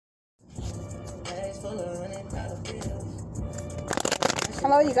Hello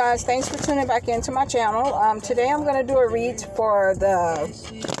you guys, thanks for tuning back into my channel. Today I'm going to do a read for the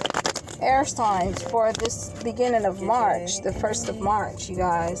air signs for this beginning of March, the 1st of March, you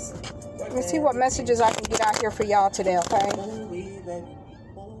guys. Let me see what messages I can get out here for y'all today, okay?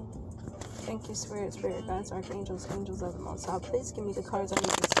 Thank you, Spirit, guides, archangels, angels of the Most High. Please give me the cards I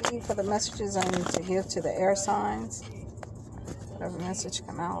need to see for the messages I need to give to the air signs. Whatever message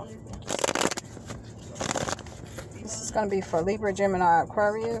come out. This is going to be for Libra, Gemini,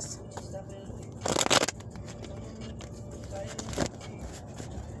 Aquarius.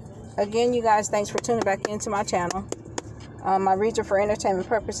 Again, you guys, thanks for tuning back into my channel. My reads are for entertainment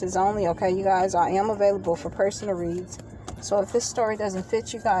purposes only, okay, you guys? I am available for personal reads. So if this story doesn't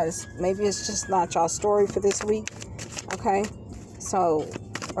fit you guys, maybe it's just not y'all's story for this week, okay? So,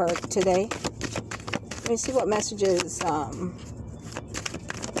 or today. Let me see what messages I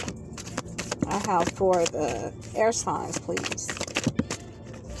have for the air signs, please.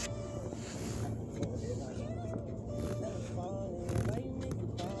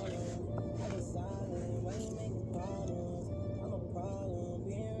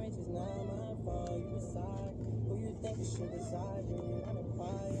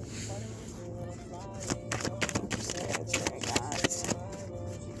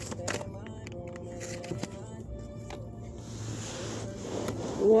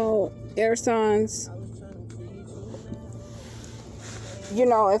 Well, air signs, you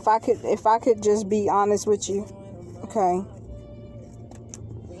know, if I could just be honest with you, okay?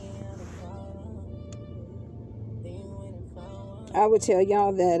 I would tell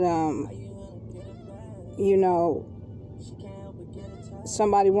y'all that you know,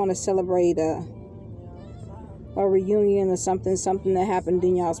 somebody want to celebrate a reunion or something that happened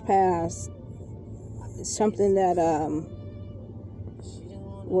in y'all's past, something that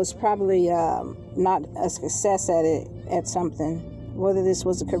was probably not a success at something, whether this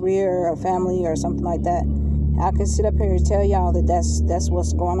was a career or a family or something like that. I can sit up here and tell y'all that that's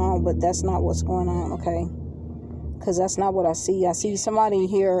what's going on, but that's not what's going on, okay? Because that's not what I see. I see somebody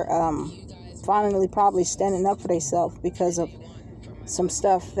here finally probably standing up for themselves because of some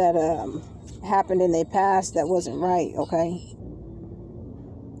stuff that happened in their past that wasn't right, okay?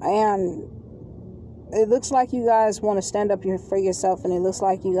 And it looks like you guys want to stand up here for yourself, and it looks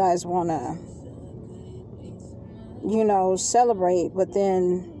like you guys want to, you know, celebrate, but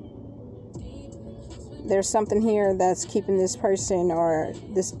then there's something here that's keeping this person or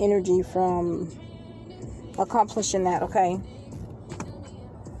this energy from accomplishing that, okay?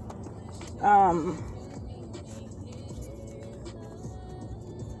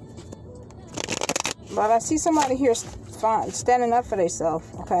 But I see somebody here standing up for themselves,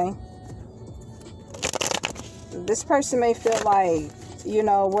 okay? This person may feel like, you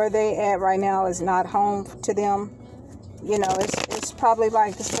know, where they at right now is not home to them. You know, it's probably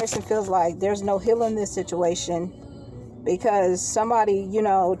like this person feels like there's no healing this situation because somebody, you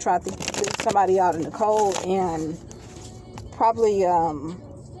know, tried to get somebody out in the cold, and probably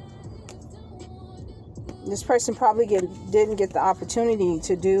this person probably didn't get the opportunity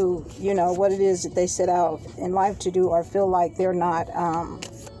to do, you know, what it is that they set out in life to do, or feel like they're not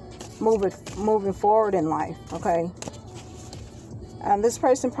moving forward in life, okay? And this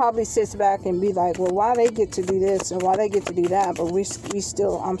person probably sits back and be like, well, why they get to do this and why they get to do that, but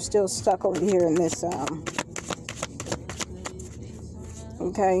I'm still stuck over here in this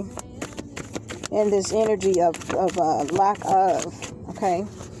okay, in this energy of lack of, okay?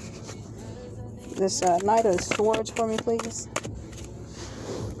 This Knight of Swords for me, please.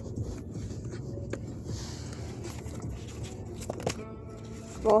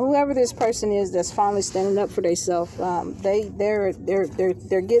 Well, whoever this person is that's finally standing up for themselves, they're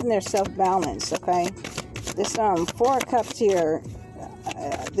getting their self balance, okay? This Four of Cups here,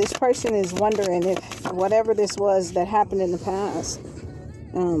 this person is wondering if whatever this was that happened in the past,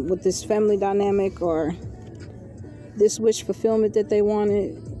 with this family dynamic or this wish fulfillment that they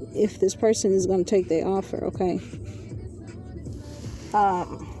wanted, if this person is going to take their offer, okay?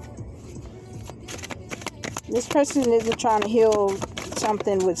 This person isn't trying to heal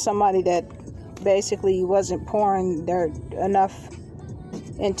something with somebody that basically wasn't pouring their enough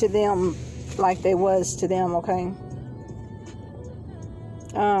into them like they was to them, okay?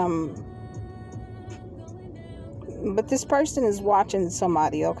 But this person is watching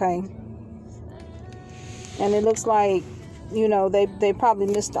somebody, okay? And it looks like, you know, they probably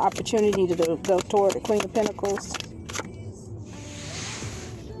missed the opportunity to go toward the Queen of Pentacles.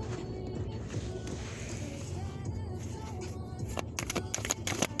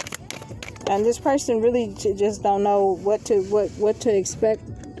 And this person really just don't know what to expect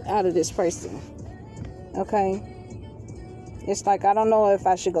out of this person. okay? It's like, I don't know if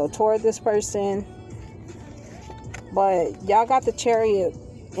I should go toward this person, but y'all got the Chariot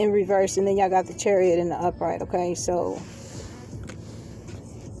in reverse, and then y'all got the Chariot in the upright, okay? So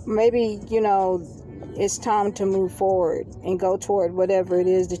maybe, it's time to move forward and go toward whatever it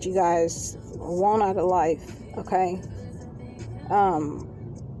is that you guys want out of life, okay?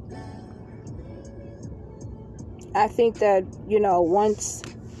 I think that, once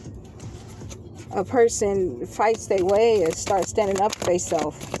a person fights their way and starts standing up for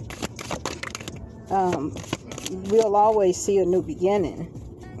themselves, we'll always see a new beginning,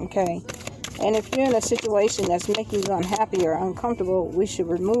 okay? And if you're in a situation that's making you unhappy or uncomfortable, we should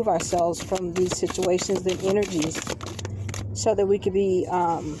remove ourselves from these situations and energies so that we could be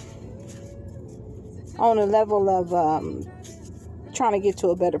on a level of trying to get to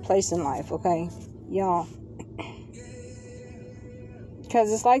a better place in life, okay, y'all?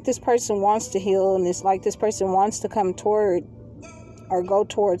 Because it's like this person wants to heal, and it's like this person wants to come toward or go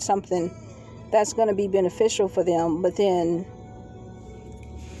toward something that's going to be beneficial for them, but then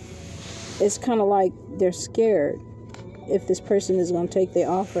it's kind of like they're scared if this person is going to take their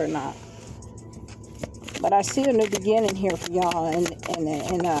offer or not. But I see a new beginning here for y'all, and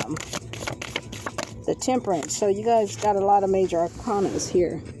the Temperance. So you guys got a lot of major arcanas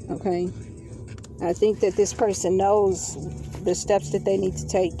here, okay? I think that this person knows the steps that they need to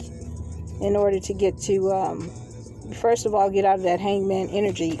take in order to get to, first of all, get out of that hangman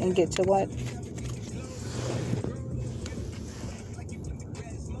energy and get to what?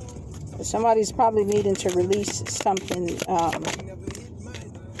 Somebody's probably needing to release something,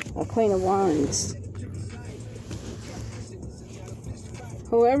 a Queen of Wands.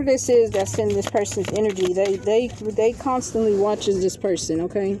 Whoever this is that's in this person's energy, they constantly watches this person,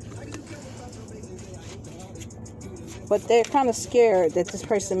 okay? But they're kind of scared that this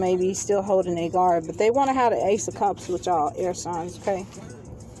person may be still holding a guard. But they want to have the Ace of Cups with y'all, air signs, okay?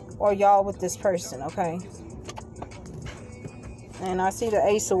 Or y'all with this person, okay? And I see the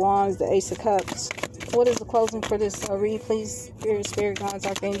Ace of Wands, the Ace of Cups. What is the closing for this read, please? Spirit guides,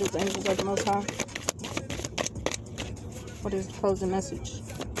 archangels, angels of the Most High. What is the closing message?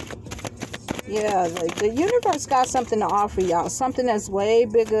 Yeah, the universe got something to offer y'all. Something that's way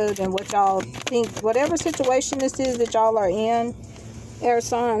bigger than what y'all think. Whatever situation this is that y'all are in, air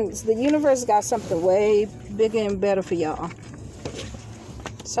signs, the universe got something way bigger and better for y'all.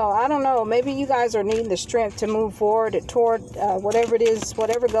 So, I don't know. Maybe you guys are needing the strength to move forward toward whatever it is,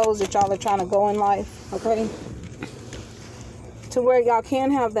 whatever goals that y'all are trying to go in life, okay? To where y'all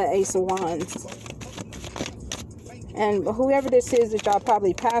can have that Ace of Wands. And whoever this is that y'all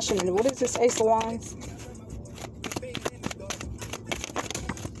probably passionate. What is this Ace of Wands?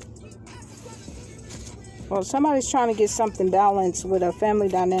 Well, somebody's trying to get something balanced with a family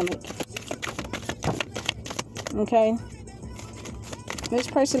dynamic. Okay? This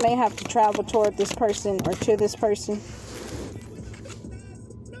person may have to travel toward this person or to this person.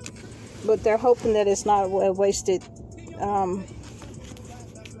 But they're hoping that it's not a wasted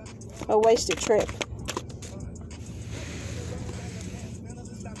trip.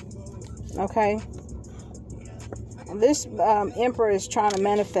 Okay, this Emperor is trying to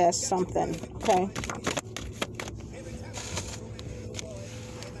manifest something, okay?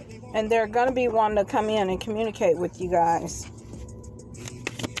 And they're going to be wanting to come in and communicate with you guys.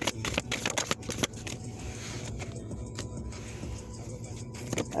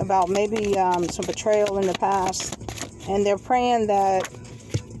 About maybe some betrayal in the past. And they're praying that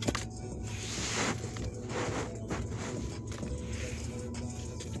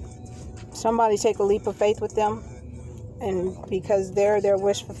somebody take a leap of faith with them, and because they're their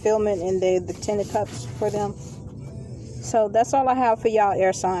wish fulfillment, and they're the Ten of Cups for them. So that's all I have for y'all,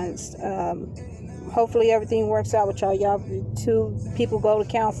 air signs. Hopefully everything works out with y'all. Y'all two people go to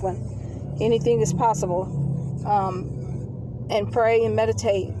counseling. Anything is possible. And pray and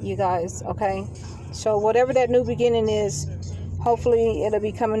meditate, you guys, okay? So whatever that new beginning is, hopefully it'll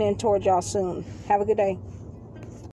be coming in toward y'all soon. Have a good day.